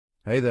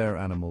Hey there,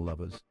 animal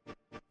lovers.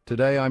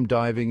 Today I'm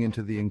diving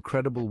into the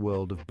incredible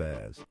world of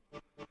bears.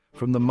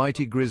 From the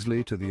mighty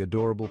grizzly to the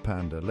adorable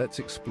panda, let's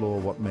explore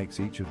what makes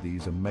each of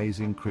these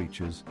amazing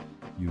creatures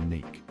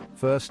unique.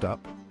 First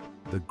up,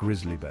 the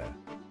grizzly bear.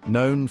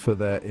 Known for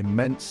their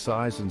immense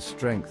size and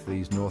strength,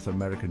 these North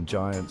American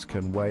giants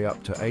can weigh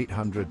up to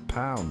 800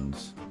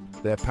 pounds.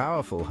 They're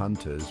powerful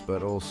hunters,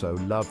 but also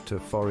love to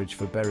forage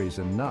for berries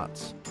and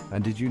nuts.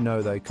 And did you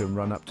know they can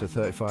run up to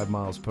 35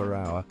 miles per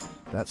hour?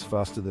 That's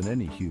faster than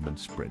any human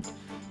sprint.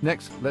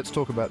 Next, let's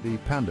talk about the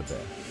panda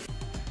bear.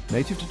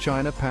 Native to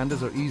China,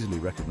 pandas are easily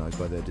recognized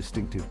by their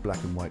distinctive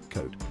black and white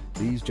coat.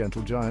 These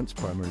gentle giants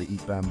primarily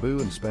eat bamboo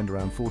and spend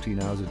around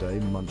 14 hours a day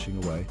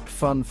munching away.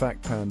 Fun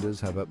fact,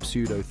 pandas have a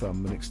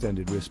pseudo-thumb and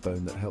extended wrist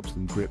bone that helps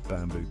them grip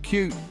bamboo.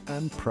 Cute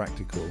and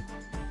practical.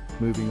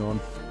 Moving on,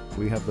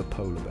 we have the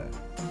polar bear.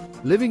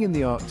 Living in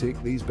the Arctic,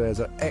 these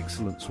bears are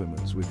excellent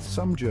swimmers, with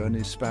some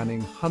journeys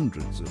spanning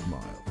hundreds of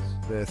miles.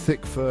 Their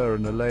thick fur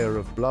and a layer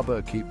of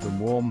blubber keep them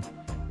warm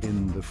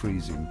in the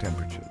freezing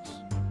temperatures.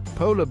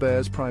 Polar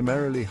bears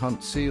primarily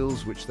hunt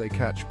seals, which they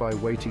catch by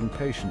waiting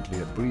patiently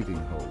at breathing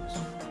holes.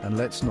 And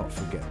let's not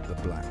forget the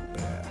black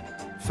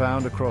bear.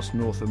 Found across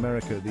North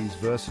America, these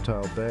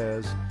versatile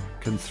bears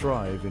can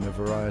thrive in a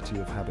variety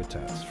of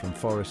habitats, from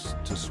forests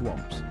to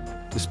swamps.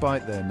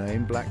 Despite their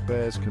name, black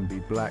bears can be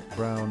black,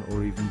 brown,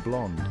 or even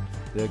blonde.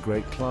 They're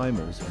great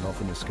climbers and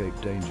often escape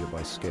danger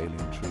by scaling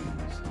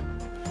trees.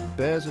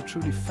 Bears are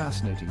truly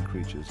fascinating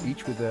creatures,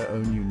 each with their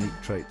own unique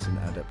traits and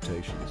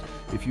adaptations.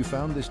 If you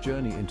found this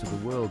journey into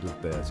the world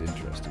of bears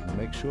interesting,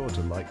 make sure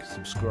to like,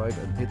 subscribe,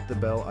 and hit the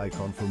bell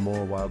icon for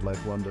more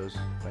wildlife wonders.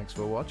 Thanks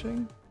for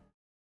watching.